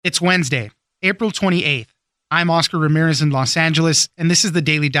It's Wednesday, April 28th. I'm Oscar Ramirez in Los Angeles, and this is the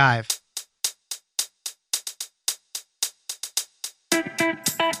Daily Dive.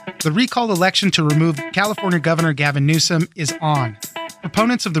 The recall election to remove California Governor Gavin Newsom is on.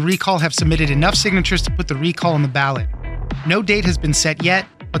 Proponents of the recall have submitted enough signatures to put the recall on the ballot. No date has been set yet,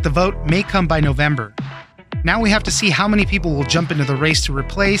 but the vote may come by November. Now we have to see how many people will jump into the race to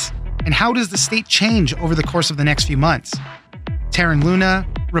replace, and how does the state change over the course of the next few months. Taryn Luna,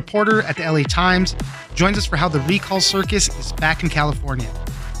 reporter at the LA Times, joins us for how the recall circus is back in California.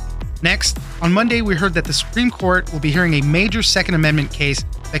 Next, on Monday, we heard that the Supreme Court will be hearing a major Second Amendment case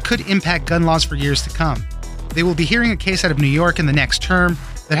that could impact gun laws for years to come. They will be hearing a case out of New York in the next term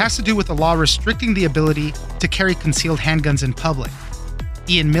that has to do with a law restricting the ability to carry concealed handguns in public.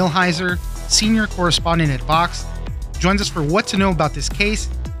 Ian Millhiser, senior correspondent at Vox, joins us for what to know about this case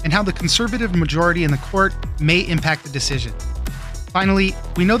and how the conservative majority in the court may impact the decision. Finally,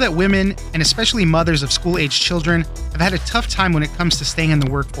 we know that women, and especially mothers of school-aged children, have had a tough time when it comes to staying in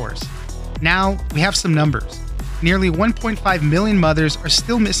the workforce. Now, we have some numbers. Nearly 1.5 million mothers are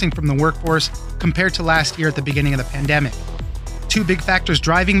still missing from the workforce compared to last year at the beginning of the pandemic. Two big factors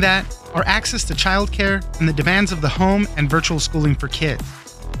driving that are access to childcare and the demands of the home and virtual schooling for kids.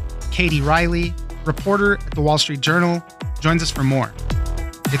 Katie Riley, reporter at the Wall Street Journal, joins us for more.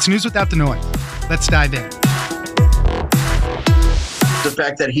 It's news without the noise. Let's dive in. The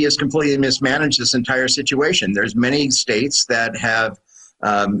fact that he has completely mismanaged this entire situation. There's many states that have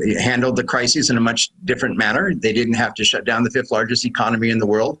handled the crisis in a much different manner. They didn't have to shut down the fifth largest economy in the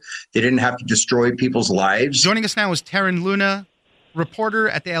world. They didn't have to destroy people's lives. Joining us now is Taryn Luna, reporter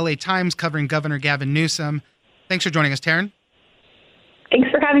at the LA Times covering Governor Gavin Newsom. Thanks for joining us, Taryn.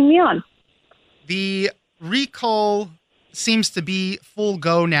 Thanks for having me on. The recall seems to be full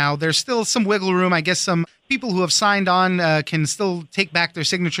go now. There's still some wiggle room. I guess some people who have signed on can still take back their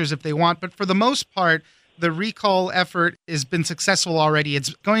signatures if they want. But for the most part, the recall effort has been successful already.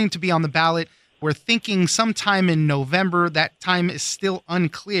 It's going to be on the ballot. We're thinking sometime in November. That time is still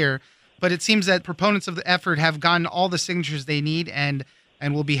unclear. But it seems that proponents of the effort have gotten all the signatures they need and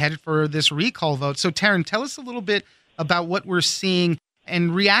will be headed for this recall vote. So, Taryn, tell us a little bit about what we're seeing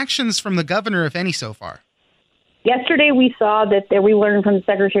and reactions from the governor, if any, so far. Yesterday, we saw that we learned from the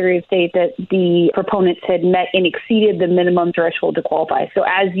Secretary of State that the proponents had met and exceeded the minimum threshold to qualify. So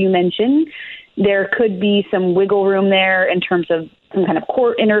as you mentioned, there could be some wiggle room there in terms of some kind of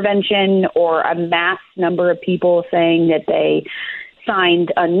court intervention or a mass number of people saying that they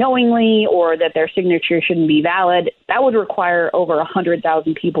signed unknowingly or that their signature shouldn't be valid. That would require over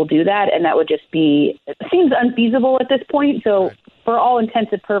 100,000 people do that, and that would just seems unfeasible at this point. So for all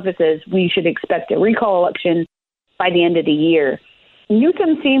intents and purposes, we should expect a recall election by the end of the year.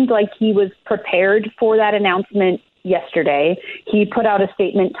 Newsom seemed like he was prepared for that announcement yesterday. He put out a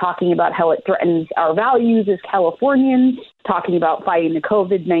statement talking about how it threatens our values as Californians, talking about fighting the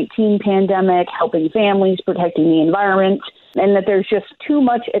COVID-19 pandemic, helping families, protecting the environment, and that there's just too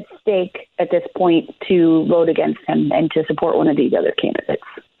much at stake at this point to vote against him and to support one of these other candidates.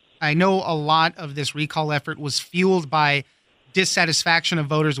 I know a lot of this recall effort was fueled by dissatisfaction of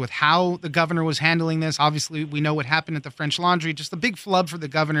voters with how the governor was handling this. Obviously, we know what happened at the French Laundry, just a big flub for the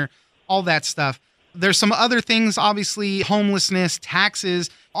governor, all that stuff. There's some other things, obviously, homelessness, taxes,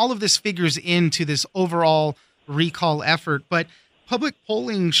 all of this figures into this overall recall effort. But public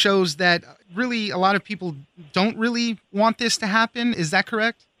polling shows that really a lot of people don't really want this to happen. Is that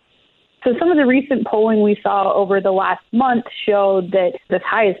correct? So some of the recent polling we saw over the last month showed that as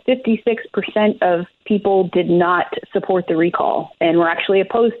high as 56% of people did not support the recall and were actually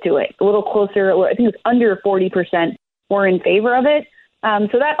opposed to it. A little closer, I think it's under 40% were in favor of it.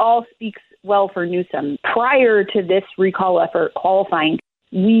 So that all speaks well for Newsom. Prior to this recall effort qualifying,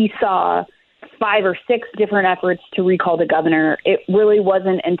 we saw 5 or 6 different efforts to recall the governor. It really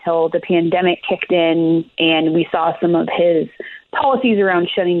wasn't until the pandemic kicked in and we saw some of his policies around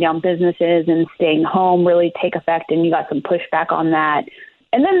shutting down businesses and staying home really take effect, and you got some pushback on that.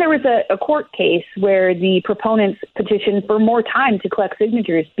 And then there was a court case where the proponents petitioned for more time to collect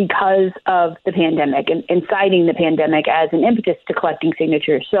signatures because of the pandemic and citing the pandemic as an impetus to collecting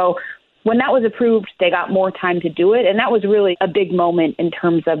signatures. So when that was approved, they got more time to do it. And that was really a big moment in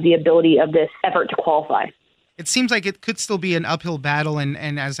terms of the ability of this effort to qualify. It seems like it could still be an uphill battle. And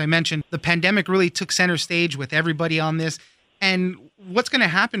as I mentioned, the pandemic really took center stage with everybody on this. And what's going to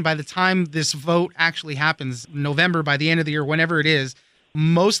happen by the time this vote actually happens, November, by the end of the year, whenever it is,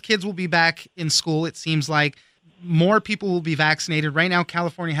 most kids will be back in school. It seems like more people will be vaccinated. Right now,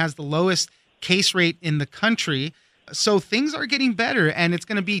 California has the lowest case rate in the country. So things are getting better, and it's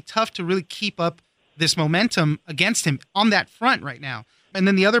going to be tough to really keep up this momentum against him on that front right now. And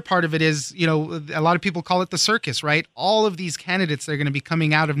then the other part of it is, a lot of people call it the circus, right? All of these candidates that are going to be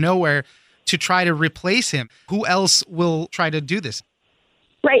coming out of nowhere to try to replace him. Who else will try to do this?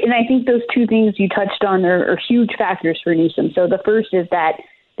 Right. And I think those two things you touched on are huge factors for Newsom. So the first is that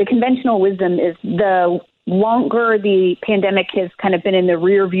the conventional wisdom is the longer the pandemic has kind of been in the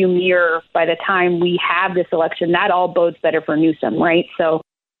rear view mirror by the time we have this election, that all bodes better for Newsom, right? So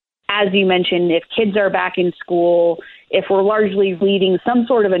as you mentioned, if kids are back in school, if we're largely leading some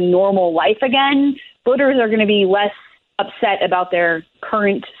sort of a normal life again, voters are going to be less upset about their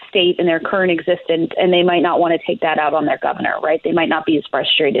current state and their current existence, and they might not want to take that out on their governor, right? They might not be as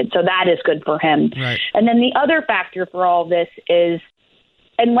frustrated. So that is good for him. Right. And then the other factor for all this is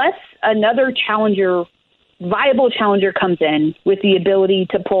unless another viable challenger comes in with the ability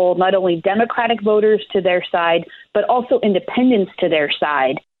to pull not only Democratic voters to their side, but also independents to their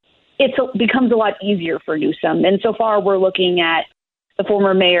side, it becomes a lot easier for Newsom. And so far, we're looking at the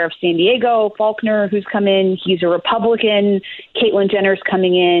former mayor of San Diego, Faulconer, who's come in. He's a Republican. Caitlyn Jenner's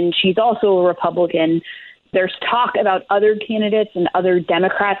coming in. She's also a Republican. There's talk about other candidates and other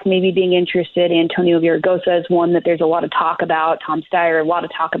Democrats maybe being interested. Antonio Villaraigosa is one that there's a lot of talk about. Tom Steyer, a lot of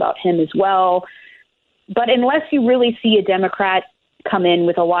talk about him as well. But unless you really see a Democrat come in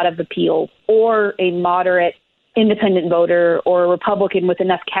with a lot of appeal, or a moderate independent voter, or a Republican with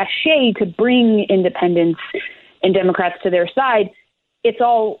enough cachet to bring independents and Democrats to their side, it's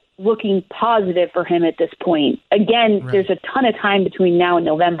all looking positive for him at this point. Again, There's a ton of time between now and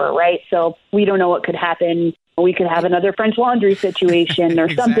November, right? So we don't know what could happen. We could have another French Laundry situation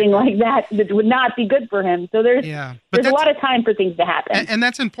or something like that would not be good for him. So there's a lot of time for things to happen. And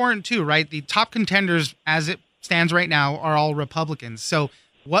that's important too, right? The top contenders as it stands right now are all Republicans. So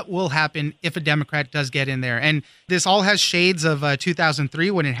what will happen if a Democrat does get in there? And this all has shades of 2003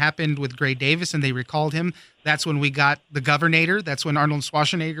 when it happened with Gray Davis and they recalled him. That's when we got the governor. That's when Arnold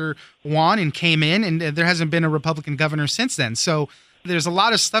Schwarzenegger won and came in, and there hasn't been a Republican governor since then. So there's a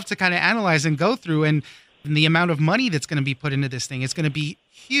lot of stuff to kind of analyze and go through, and the amount of money that's going to be put into this thing, it's going to be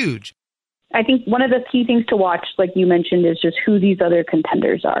huge. I think one of the key things to watch, like you mentioned, is just who these other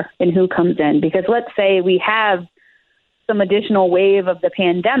contenders are and who comes in. Because let's say we have some additional wave of the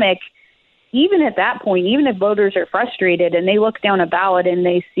pandemic, even at that point, even if voters are frustrated and they look down a ballot and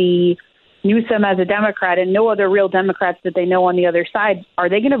they see Newsom as a Democrat and no other real Democrats that they know on the other side, are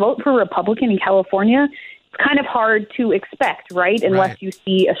they going to vote for Republican in California? It's kind of hard to expect, right? Unless you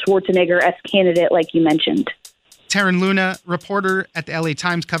see a Schwarzenegger-esque candidate like you mentioned. Taryn Luna, reporter at the LA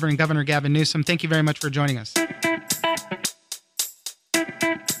Times covering Governor Gavin Newsom. Thank you very much for joining us.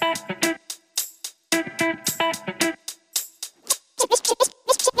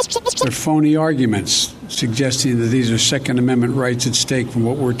 They're phony arguments suggesting that these are Second Amendment rights at stake from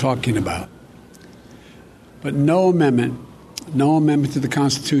what we're talking about. But no amendment to the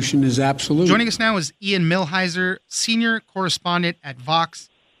Constitution is absolute. Joining us now is Ian Millhiser, senior correspondent at Vox.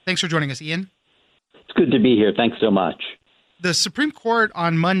 Thanks for joining us, Ian. It's good to be here. Thanks so much. The Supreme Court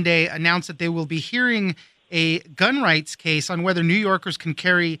on Monday announced that they will be hearing a gun rights case on whether New Yorkers can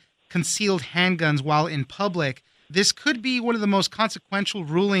carry concealed handguns while in public. This could be one of the most consequential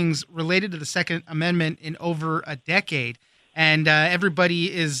rulings related to the Second Amendment in over a decade. And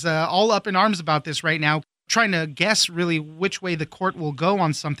everybody is all up in arms about this right now, trying to guess really which way the court will go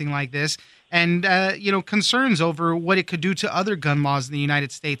on something like this. And, concerns over what it could do to other gun laws in the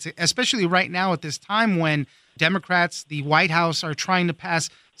United States, especially right now at this time when Democrats, the White House, are trying to pass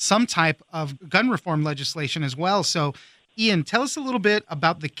some type of gun reform legislation as well. So, Ian, tell us a little bit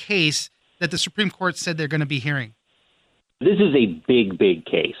about the case that the Supreme Court said they're going to be hearing. This is a big, big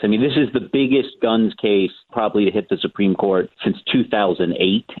case. I mean, this is the biggest guns case probably to hit the Supreme Court since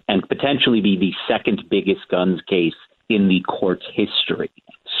 2008 and potentially be the second biggest guns case in the court's history.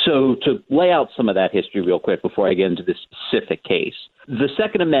 So to lay out some of that history real quick before I get into this specific case, the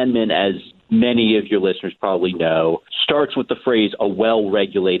Second Amendment, as many of your listeners probably know, starts with the phrase a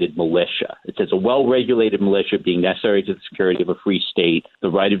well-regulated militia. It says a well-regulated militia being necessary to the security of a free state,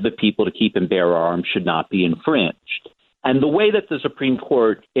 the right of the people to keep and bear arms should not be infringed. And the way that the Supreme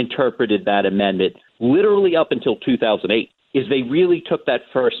Court interpreted that amendment literally up until 2008 is they really took that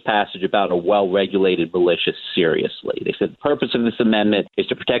first passage about a well-regulated militia seriously. They said the purpose of this amendment is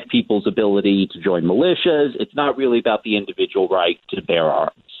to protect people's ability to join militias. It's not really about the individual right to bear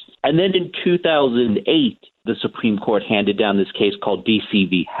arms. And then in 2008, the Supreme Court handed down this case called D.C.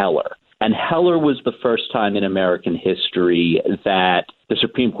 v. Heller. And Heller was the first time in American history that the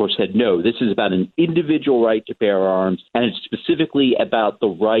Supreme Court said, no, this is about an individual right to bear arms, and it's specifically about the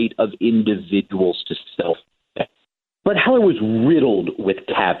right of individuals to self-defense. But Heller was riddled with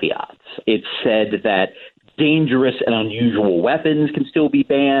caveats. It said that dangerous and unusual weapons can still be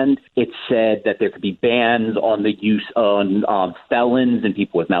banned. It said that there could be bans on the use on felons and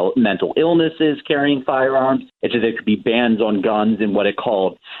people with mental illnesses carrying firearms. It said there could be bans on guns in what it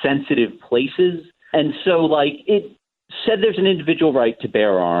called sensitive places. And so, it said there's an individual right to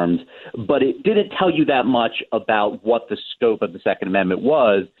bear arms, but it didn't tell you that much about what the scope of the Second Amendment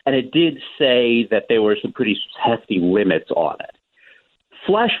was. And it did say that there were some pretty hefty limits on it.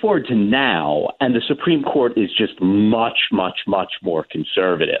 Flash forward to now, and the Supreme Court is just much, much, much more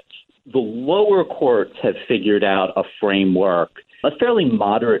conservative. The lower courts have figured out a framework, a fairly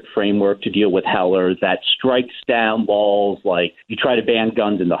moderate framework to deal with Heller that strikes down laws like you try to ban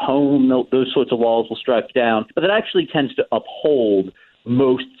guns in the home, those sorts of laws will strike down, but it actually tends to uphold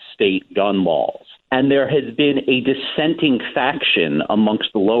most state gun laws. And there has been a dissenting faction amongst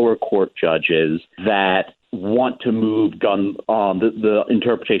the lower court judges that want to move the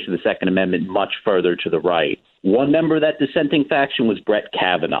interpretation of the Second Amendment much further to the right. One member of that dissenting faction was Brett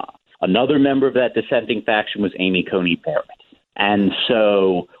Kavanaugh. Another member of that dissenting faction was Amy Coney Barrett. And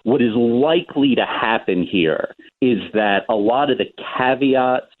so what is likely to happen here is that a lot of the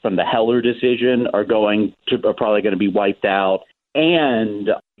caveats from the Heller decision are probably going to be wiped out. And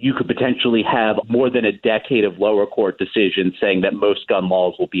you could potentially have more than a decade of lower court decisions saying that most gun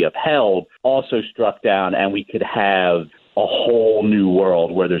laws will be upheld, also struck down, and we could have a whole new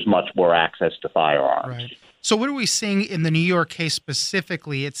world where there's much more access to firearms. Right. So what are we seeing in the New York case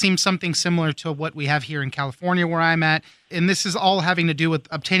specifically? It seems something similar to what we have here in California where I'm at. And this is all having to do with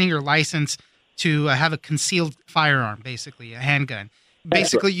obtaining your license to have a concealed firearm, basically, a handgun.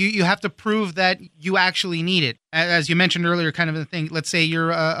 Basically, you have to prove that you actually need it. As you mentioned earlier, kind of the thing, let's say you're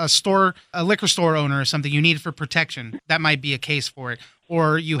a liquor store owner or something, you need it for protection. That might be a case for it.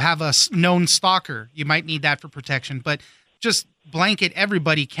 Or you have a known stalker. You might need that for protection. But just blanket,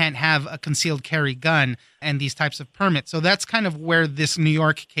 everybody can't have a concealed carry gun and these types of permits. So that's kind of where this New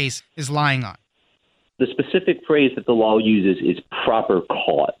York case is lying on. The specific phrase that the law uses is proper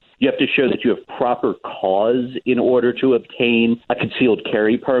cause. You have to show that you have proper cause in order to obtain a concealed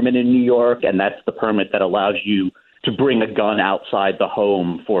carry permit in New York, and that's the permit that allows you to bring a gun outside the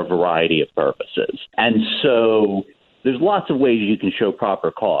home for a variety of purposes. And so there's lots of ways you can show proper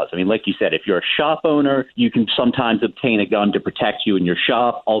cause. I mean, like you said, if you're a shop owner, you can sometimes obtain a gun to protect you in your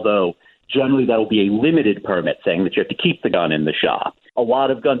shop, although generally that will be a limited permit saying that you have to keep the gun in the shop. A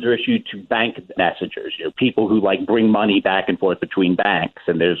lot of guns are issued to bank messengers, people who bring money back and forth between banks.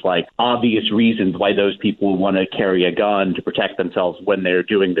 And there's obvious reasons why those people want to carry a gun to protect themselves when they're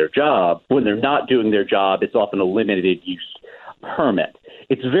doing their job. When they're not doing their job, it's often a limited use permit.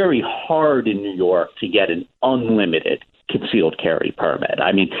 It's very hard in New York to get an unlimited concealed carry permit.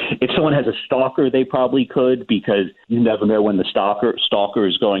 I mean, if someone has a stalker, they probably could, because you never know when the stalker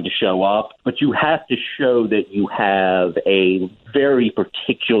is going to show up. But you have to show that you have a very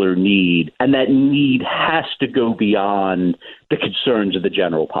particular need, and that need has to go beyond the concerns of the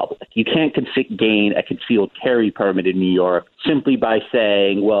general public. You can't gain a concealed carry permit in New York simply by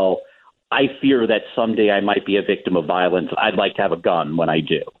saying, well, I fear that someday I might be a victim of violence. I'd like to have a gun when I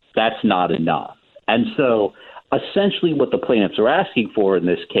do. That's not enough. And so essentially what the plaintiffs are asking for in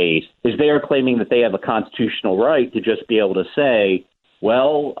this case is they are claiming that they have a constitutional right to just be able to say,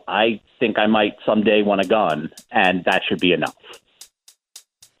 well, I think I might someday want a gun, and that should be enough.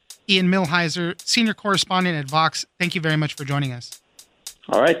 Ian Millhiser, senior correspondent at Vox, thank you very much for joining us.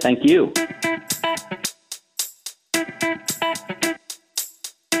 All right, thank you.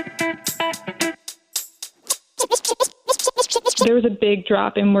 There was a big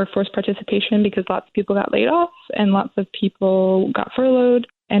drop in workforce participation because lots of people got laid off and lots of people got furloughed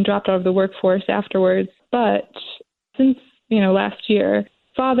and dropped out of the workforce afterwards. But since, last year,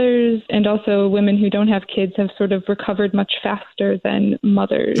 fathers and also women who don't have kids have sort of recovered much faster than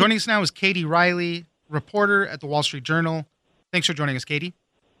mothers. Joining us now is Katie Riley, reporter at the Wall Street Journal. Thanks for joining us, Katie.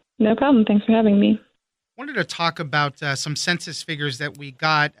 No problem. Thanks for having me. I wanted to talk about some census figures that we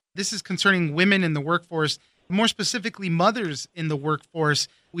got. This is concerning women in the workforce, more specifically mothers in the workforce.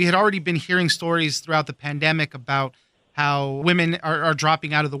 We had already been hearing stories throughout the pandemic about how women are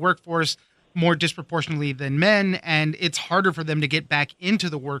dropping out of the workforce more disproportionately than men, and it's harder for them to get back into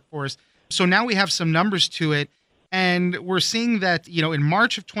the workforce. So now we have some numbers to it, and we're seeing that, in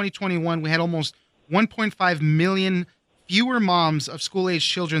March of 2021, we had almost 1.5 million fewer moms of school-age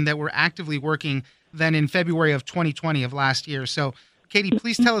children that were actively working than in February of 2020 of last year. So, Katie,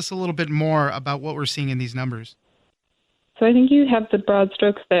 please tell us a little bit more about what we're seeing in these numbers. So I think you have the broad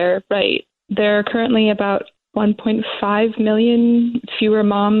strokes there, right? There are currently about 1.5 million fewer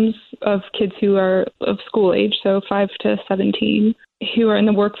moms of kids who are of school age, so 5 to 17. who are in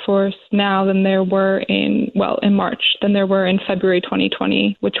the workforce now than there were in March, than there were in February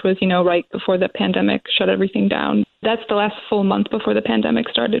 2020, which was, right before the pandemic shut everything down. That's the last full month before the pandemic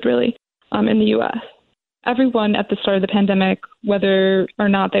started, really, in the U.S. Everyone at the start of the pandemic, whether or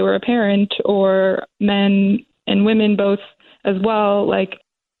not they were a parent or men and women both as well,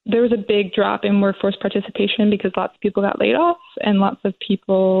 there was a big drop in workforce participation because lots of people got laid off and lots of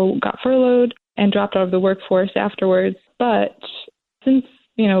people got furloughed and dropped out of the workforce afterwards. But since,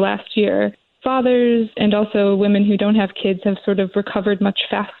 last year, fathers and also women who don't have kids have sort of recovered much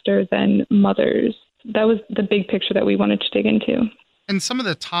faster than mothers. That was the big picture that we wanted to dig into. And some of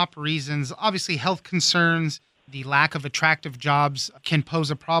the top reasons, obviously health concerns, the lack of attractive jobs can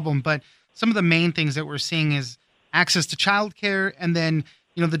pose a problem. But some of the main things that we're seeing is access to childcare and then,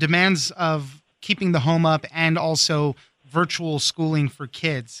 the demands of keeping the home up and also virtual schooling for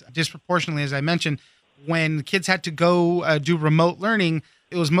kids. Disproportionately, as I mentioned, when kids had to go do remote learning,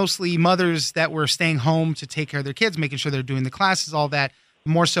 it was mostly mothers that were staying home to take care of their kids, making sure they're doing the classes, all that,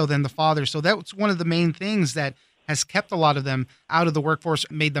 more so than the fathers. So that's one of the main things that has kept a lot of them out of the workforce,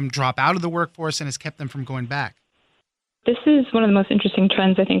 made them drop out of the workforce, and has kept them from going back. This is one of the most interesting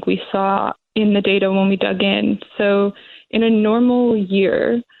trends I think we saw in the data when we dug in. So in a normal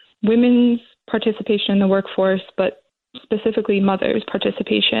year, women's participation in the workforce, but specifically mothers'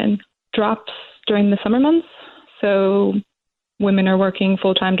 participation, drops during the summer months. So women are working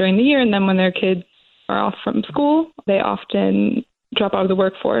full-time during the year, and then when their kids are off from school, they often drop out of the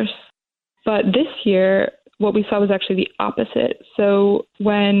workforce. But this year, what we saw was actually the opposite. So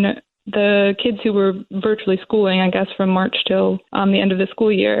when the kids who were virtually schooling, I guess from March till the end of the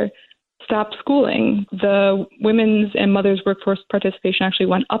school year, stopped schooling, the women's and mothers' workforce participation actually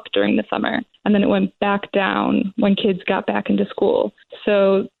went up during the summer, and then it went back down when kids got back into school.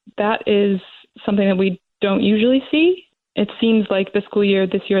 So that is something that we don't usually see. It seems like the school year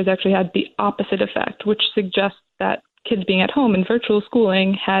this year has actually had the opposite effect, which suggests that kids being at home and virtual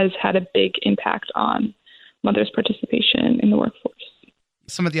schooling has had a big impact on mothers' participation in the workforce.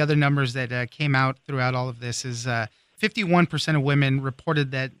 Some of the other numbers that came out throughout all of this is 51% of women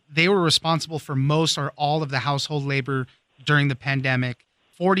reported that they were responsible for most or all of the household labor during the pandemic.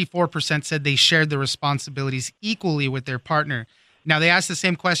 44% said they shared the responsibilities equally with their partner. Now, they asked the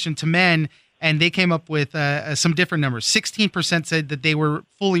same question to men, and they came up with some different numbers. 16% said that they were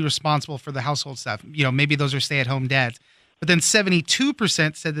fully responsible for the household stuff. Maybe those are stay-at-home dads. But then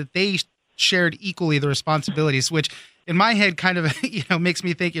 72% said that they shared equally the responsibilities, which in my head kind of, makes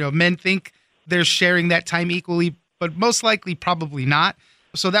me think, men think they're sharing that time equally, but most likely probably not.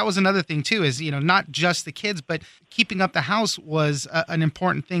 So that was another thing too, is, not just the kids, but keeping up the house was an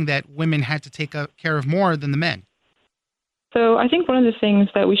important thing that women had to take care of more than the men. So I think one of the things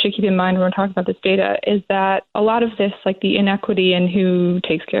that we should keep in mind when we're talking about this data is that a lot of this, like the inequity in who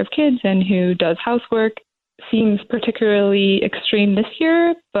takes care of kids and who does housework, seems particularly extreme this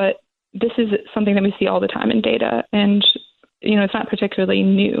year, but this is something that we see all the time in data, and it's not particularly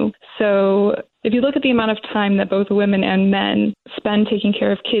new. So if you look at the amount of time that both women and men spend taking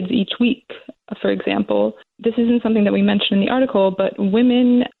care of kids each week, for example, this isn't something that we mentioned in the article, but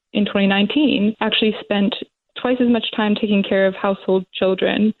women in 2019 actually spent twice as much time taking care of household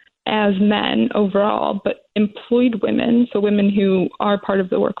children as men overall, but employed women, so women who are part of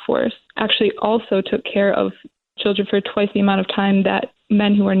the workforce, actually also took care of children for twice the amount of time that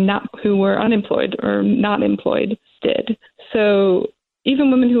men who were unemployed or not employed did. So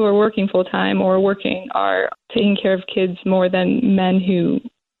even women who are working full-time or working are taking care of kids more than men who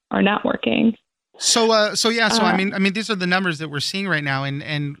are not working. So these are the numbers that we're seeing right now.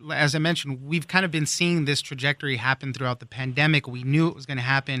 And as I mentioned, we've kind of been seeing this trajectory happen throughout the pandemic. We knew it was going to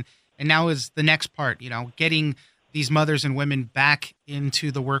happen. And now is the next part, getting these mothers and women back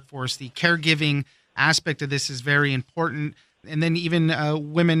into the workforce. The caregiving aspect of this is very important. And then even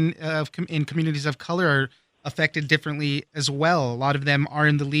women in communities of color are affected differently as well. A lot of them are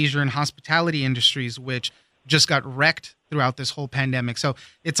in the leisure and hospitality industries, which just got wrecked throughout this whole pandemic. So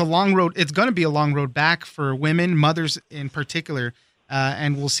it's a long road. It's going to be a long road back for women, mothers in particular,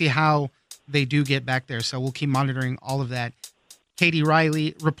 and we'll see how they do get back there. So we'll keep monitoring all of that. Katie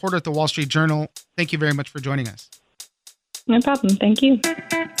Riley, reporter at the Wall Street Journal, thank you very much for joining us. No problem. Thank you.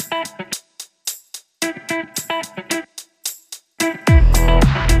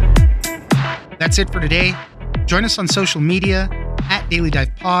 That's it for today. Join us on social media at Daily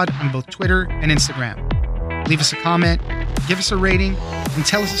Dive Pod on both Twitter and Instagram. Leave us a comment, give us a rating, and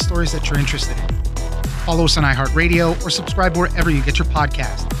tell us the stories that you're interested in. Follow us on iHeartRadio or subscribe wherever you get your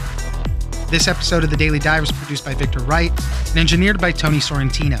podcast. This episode of The Daily Dive was produced by Victor Wright and engineered by Tony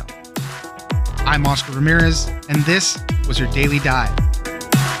Sorrentino. I'm Oscar Ramirez, and this was your Daily Dive.